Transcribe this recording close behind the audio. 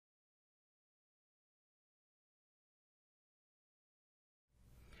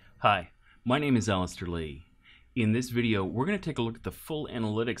Hi, my name is Alistair Lee. In this video, we're going to take a look at the full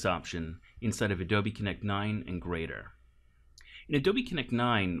analytics option inside of Adobe Connect 9 and greater. In Adobe Connect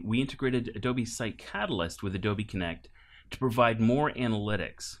 9, we integrated Adobe SiteCatalyst with Adobe Connect to provide more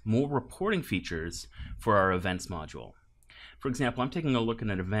analytics, more reporting features for our events module. For example, I'm taking a look at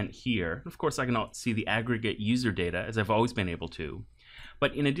an event here. Of course, I can see the aggregate user data, as I've always been able to.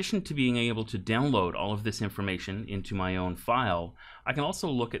 But in addition to being able to download all of this information into my own file, I can also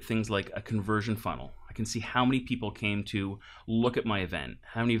look at things like a conversion funnel. I can see how many people came to look at my event,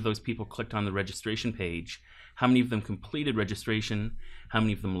 how many of those people clicked on the registration page, how many of them completed registration, how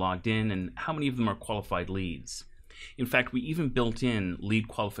many of them logged in, and how many of them are qualified leads. In fact, we even built in lead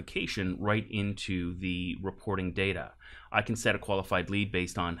qualification right into the reporting data. I can set a qualified lead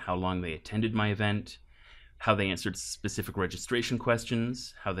based on how long they attended my event, how they answered specific registration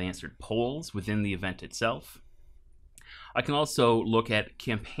questions, how they answered polls within the event itself. I can also look at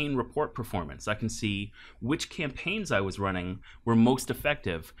campaign report performance. I can see which campaigns I was running were most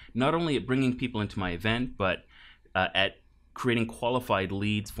effective, not only at bringing people into my event, but at creating qualified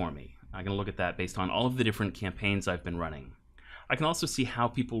leads for me. I can look at that based on all of the different campaigns I've been running. I can also see how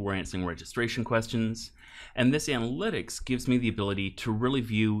people were answering registration questions, and this analytics gives me the ability to really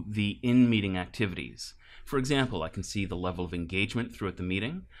view the in-meeting activities. For example, I can see the level of engagement throughout the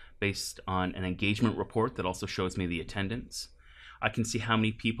meeting based on an engagement report that also shows me the attendance. I can see how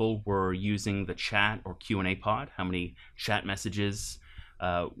many people were using the chat or Q&A pod, how many chat messages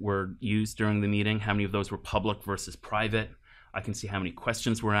were used during the meeting, how many of those were public versus private. I can see how many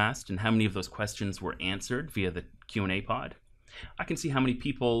questions were asked and how many of those questions were answered via the Q&A pod. I can see how many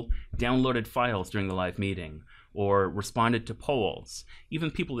people downloaded files during the live meeting or responded to polls,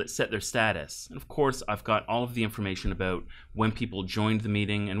 even people that set their status. And of course, I've got all of the information about when people joined the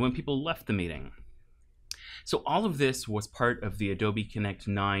meeting and when people left the meeting. So all of this was part of the Adobe Connect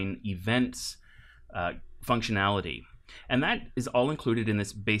 9 events functionality. And that is all included in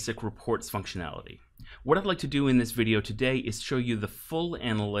this basic reports functionality. What I'd like to do in this video today is show you the full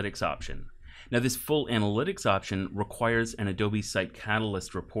analytics option. Now, this full analytics option requires an Adobe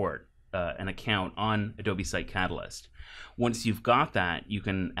SiteCatalyst report, an account on Adobe SiteCatalyst. Once you've got that, you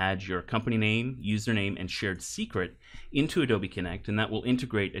can add your company name, username, and shared secret into Adobe Connect, and that will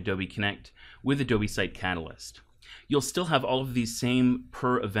integrate Adobe Connect with Adobe SiteCatalyst. You'll still have all of these same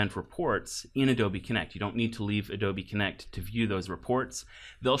per event reports in Adobe Connect. You don't need to leave Adobe Connect to view those reports.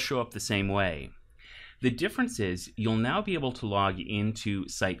 They'll show up the same way. The difference is you'll now be able to log into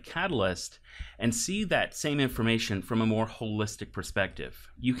SiteCatalyst and see that same information from a more holistic perspective.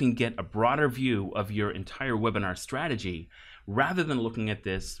 You can get a broader view of your entire webinar strategy rather than looking at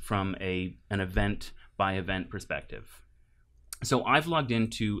this from an event by event perspective. So I've logged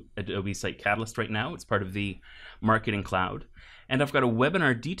into Adobe SiteCatalyst right now. It's part of the Marketing Cloud. And I've got a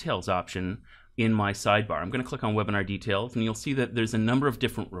webinar details option in my sidebar. I'm going to click on webinar details and you'll see that there's a number of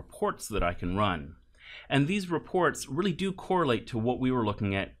different reports that I can run. And these reports really do correlate to what we were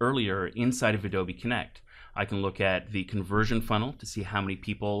looking at earlier inside of Adobe Connect. I can look at the conversion funnel to see how many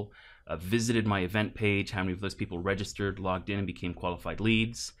people visited my event page, how many of those people registered, logged in, and became qualified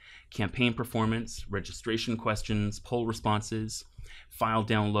leads, campaign performance, registration questions, poll responses, file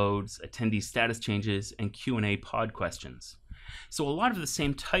downloads, attendee status changes, and Q&A pod questions. So a lot of the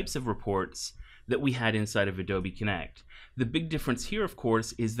same types of reports that we had inside of Adobe Connect. The big difference here, of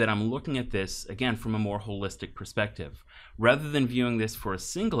course, is that I'm looking at this, again, from a more holistic perspective. Rather than viewing this for a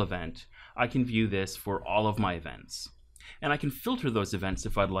single event, I can view this for all of my events. And I can filter those events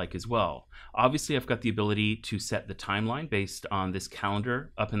if I'd like as well. Obviously, I've got the ability to set the timeline based on this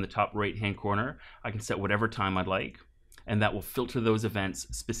calendar up in the top right-hand corner. I can set whatever time I'd like, and that will filter those events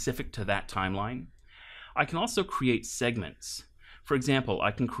specific to that timeline. I can also create segments. For example,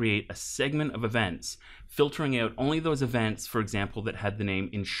 I can create a segment of events, filtering out only those events, for example, that had the name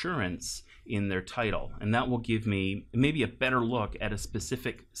insurance in their title. And that will give me maybe a better look at a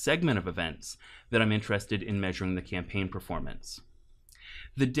specific segment of events that I'm interested in measuring the campaign performance.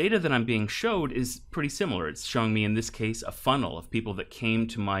 The data that I'm being showed is pretty similar. It's showing me, in this case, a funnel of people that came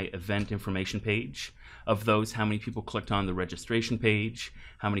to my event information page. Of those, how many people clicked on the registration page,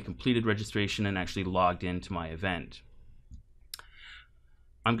 how many completed registration and actually logged into my event.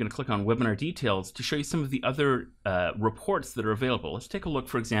 I'm going to click on webinar details to show you some of the other reports that are available. Let's take a look,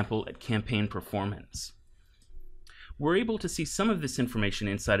 for example, at campaign performance. We're able to see some of this information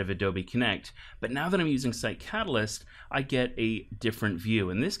inside of Adobe Connect, but now that I'm using SiteCatalyst, I get a different view.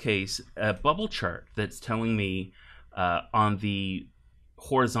 In this case, a bubble chart that's telling me on the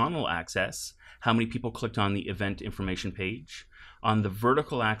horizontal axis how many people clicked on the event information page. On the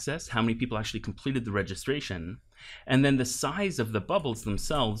vertical axis, how many people actually completed the registration, and then the size of the bubbles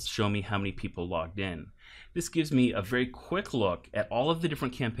themselves show me how many people logged in. This gives me a very quick look at all of the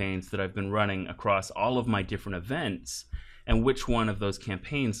different campaigns that I've been running across all of my different events, and which one of those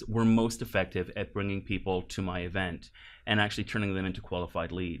campaigns were most effective at bringing people to my event and actually turning them into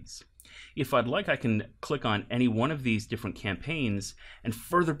qualified leads. If I'd like, I can click on any one of these different campaigns and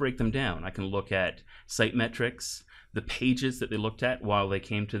further break them down. I can look at site metrics, the pages that they looked at while they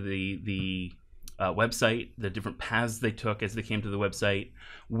came to the website, the different paths they took as they came to the website,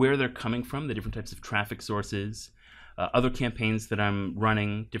 where they're coming from, the different types of traffic sources, other campaigns that I'm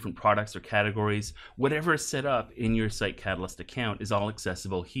running, different products or categories. Whatever is set up in your SiteCatalyst account is all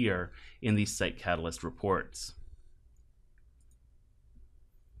accessible here in these SiteCatalyst reports.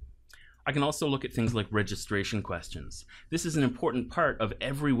 I can also look at things like registration questions. This is an important part of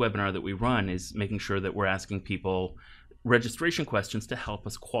every webinar that we run, is making sure that we're asking people registration questions to help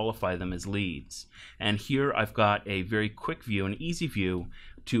us qualify them as leads. And here I've got a very quick view, an easy view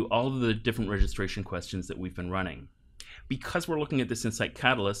to all of the different registration questions that we've been running. Because we're looking at this in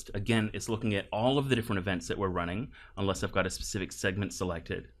SiteCatalyst, again, it's looking at all of the different events that we're running, unless I've got a specific segment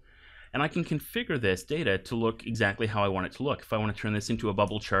selected. And I can configure this data to look exactly how I want it to look. If I want to turn this into a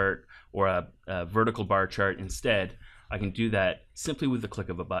bubble chart or a vertical bar chart instead, I can do that simply with the click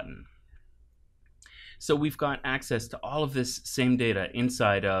of a button. So we've got access to all of this same data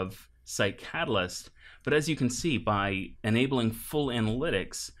inside of SiteCatalyst, but as you can see, by enabling full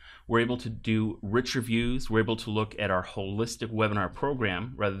analytics, we're able to do richer views. We're able to look at our holistic webinar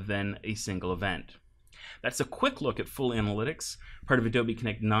program rather than a single event. That's a quick look at full analytics, part of Adobe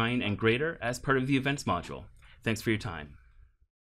Connect 9 and greater as part of the events module. Thanks for your time.